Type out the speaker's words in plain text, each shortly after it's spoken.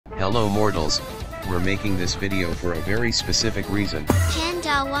Hello mortals, we're making this video for a very specific reason.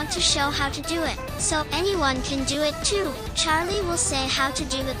 Panduh want to show how to do it, so anyone can do it too. Charlie will say how to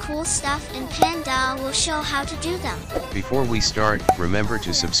do the cool stuff and Panduh will show how to do them. Before we start, remember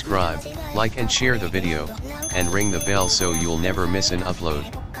to subscribe, like and share the video, and ring the bell so you'll never miss an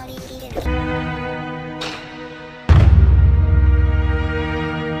upload.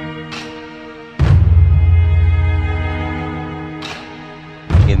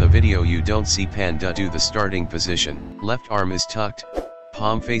 In the video you don't see Panduh do the starting position. Left arm is tucked,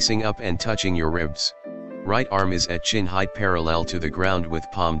 palm facing up and touching your ribs. Right arm is at chin height parallel to the ground with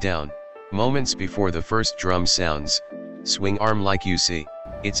palm down. Moments before the first drum sounds, swing arm like you see.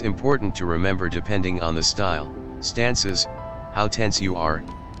 It's important to remember depending on the style, stances, how tense you are,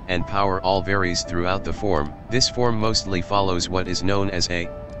 and power all varies throughout the form. This form mostly follows what is known as a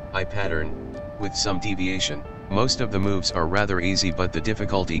I pattern, with some deviation. Most of the moves are rather easy, but the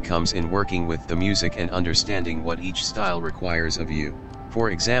difficulty comes in working with the music and understanding what each style requires of you. For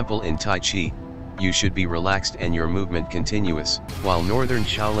example, in Tai Chi, you should be relaxed and your movement continuous, while Northern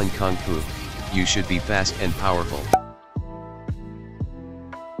Shaolin Kung Fu, you should be fast and powerful.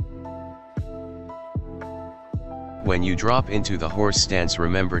 When you drop into the horse stance,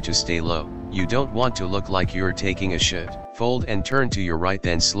 remember to stay low. You don't want to look like you're taking a shit. Fold and turn to your right,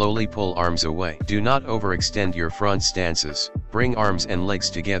 then slowly pull arms away. Do not overextend your front stances. Bring arms and legs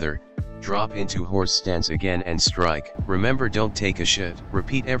together, drop into horse stance again and strike. Remember, don't take a shit.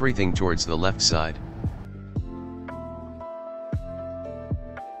 Repeat everything towards the left side.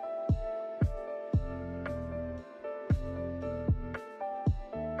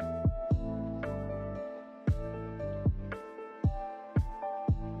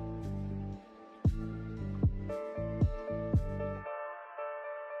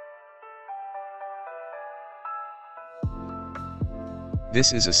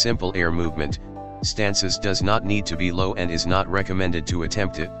 This is a simple air movement. Stances does not need to be low and is not recommended to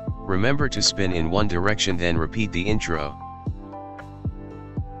attempt it. Remember to spin in one direction, then repeat the intro.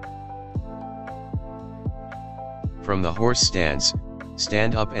 From the horse stance,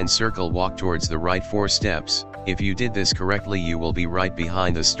 stand up and circle walk towards the right 4 steps. If you did this correctly, you will be right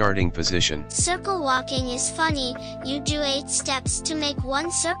behind the starting position. Circle walking is funny. You do 8 steps to make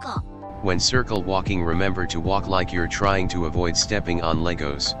 1 circle. When circle walking, remember to walk like you're trying to avoid stepping on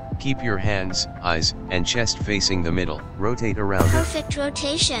Legos. Keep your hands, eyes, and chest facing the middle. Rotate around. Perfect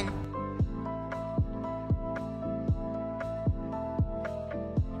rotation.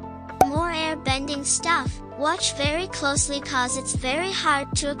 More air bending stuff. Watch very closely cause it's very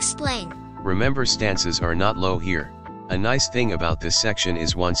hard to explain. Remember, stances are not low here. A nice thing about this section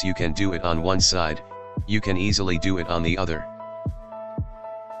is once you can do it on one side, you can easily do it on the other.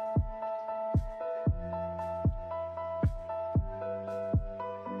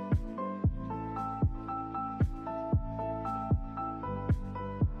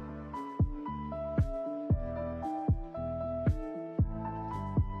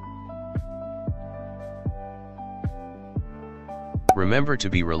 Remember to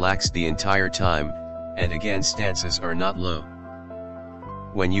be relaxed the entire time, and again, stances are not low.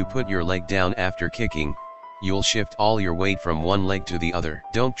 When you put your leg down after kicking, you'll shift all your weight from one leg to the other.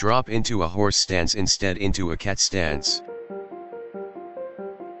 Don't drop into a horse stance, instead into a cat stance.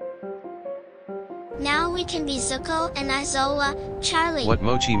 Now we can be Zuko and Izola, Charlie. What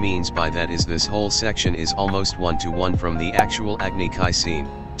Mochi means by that is this whole section is almost one-to-one from the actual Agni Kai scene.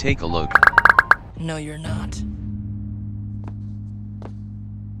 Take a look. No, you're not.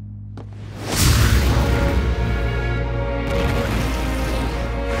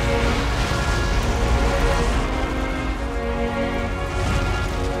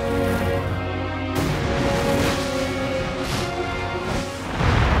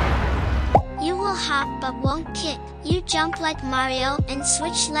 Hop but won't kick. You jump like Mario and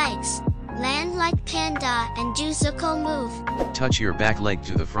switch legs. Land like Panduh and do Zuko move. Touch your back leg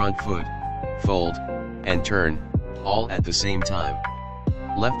to the front foot, fold, and turn, all at the same time.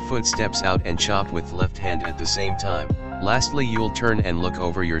 Left foot steps out and chop with left hand at the same time. Lastly, you'll turn and look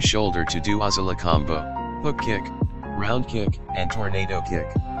over your shoulder to do Azula combo. Hook kick, round kick, and tornado kick.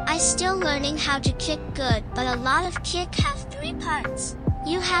 I still learning how to kick good, but a lot of kick have 3 parts.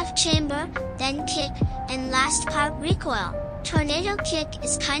 You have chamber, then kick, and last part recoil. Tornado kick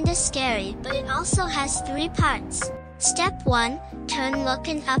is kinda scary, but it also has 3 parts. Step 1, turn look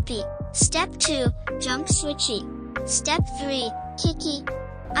and uppy. Step 2, jump switchy. Step 3, kicky.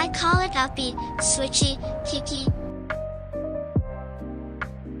 I call it uppy, switchy, kicky.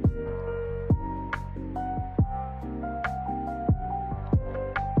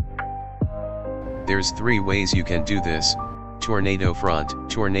 There's 3 ways you can do this: tornado front,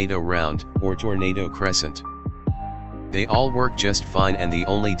 tornado round, or tornado crescent. They all work just fine, and the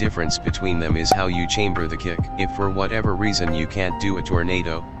only difference between them is how you chamber the kick. If for whatever reason you can't do a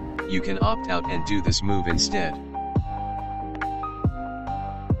tornado, you can opt out and do this move instead.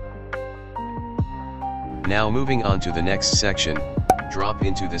 Now moving on to the next section, drop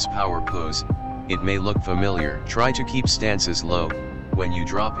into this power pose. It may look familiar. Try to keep stances low when you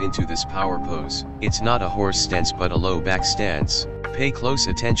drop into this power pose. It's not a horse stance but a low back stance. Pay close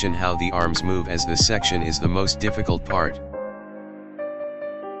attention how the arms move, as this section is the most difficult part.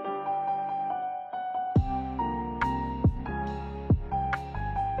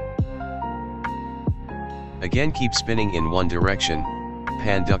 Again, keep spinning in one direction.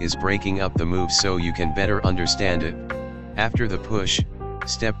 Panduh is breaking up the move so you can better understand it. After the push,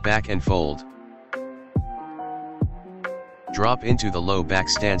 step back and fold. Drop into the low back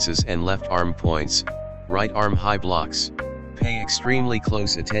stances and left arm points, right arm high blocks. Pay extremely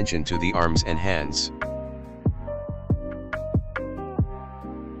close attention to the arms and hands.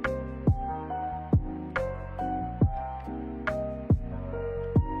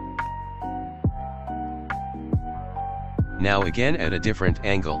 Now again at a different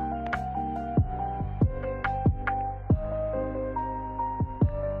angle.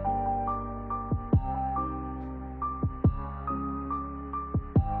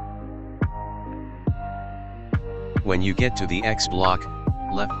 When you get to the X block,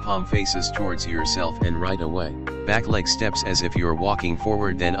 left palm faces towards yourself and right away. Back leg steps as if you're walking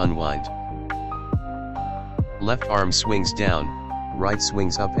forward, then unwind. Left arm swings down, right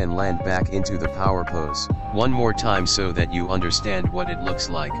swings up and land back into the power pose. One more time so that you understand what it looks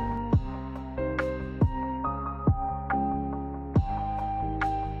like.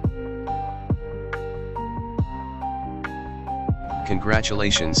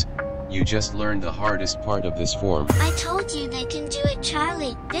 Congratulations, you just learned the hardest part of this form. I told you they can do it,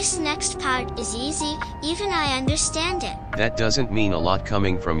 Charlie. This next part is easy, even I understand it. That doesn't mean a lot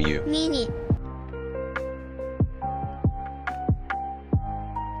coming from you. Meanie.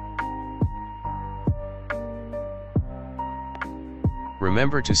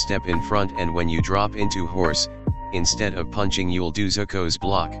 Remember to step in front, and when you drop into horse, instead of punching you'll do Zuko's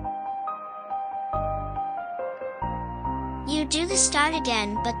block. You do the start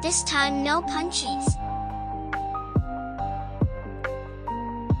again, but this time no punchies.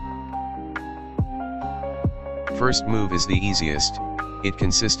 First move is the easiest. It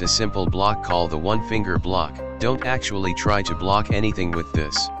consists a simple block called the one finger block. Don't actually try to block anything with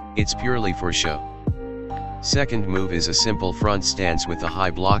this. It's purely for show. Second move is a simple front stance with a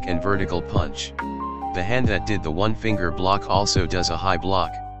high block and vertical punch. The hand that did the one finger block also does a high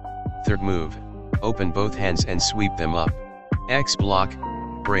block. Third move, open both hands and sweep them up. X block,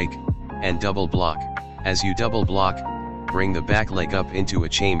 break, and double block. As you double block, bring the back leg up into a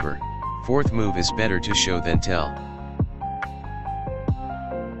chamber. Fourth move is better to show than tell.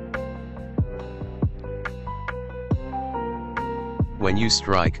 When you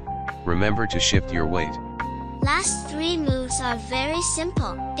strike, remember to shift your weight. Last three moves are very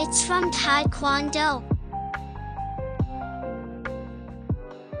simple. It's from Taekwondo.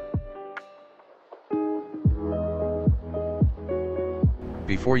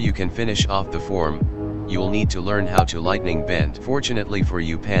 Before you can finish off the form, you'll need to learn how to lightning bend. Fortunately for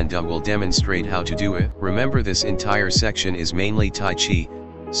you, Panduh will demonstrate how to do it. Remember, this entire section is mainly Tai Chi,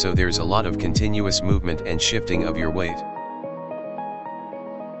 so there's a lot of continuous movement and shifting of your weight.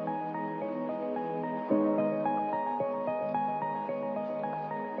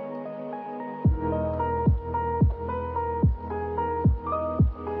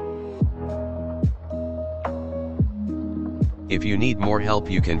 If you need more help,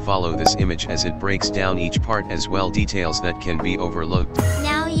 you can follow this image as it breaks down each part as well, details that can be overlooked.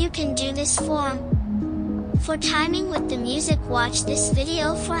 Now you can do this form. For timing with the music, watch this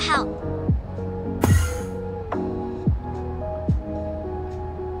video for help.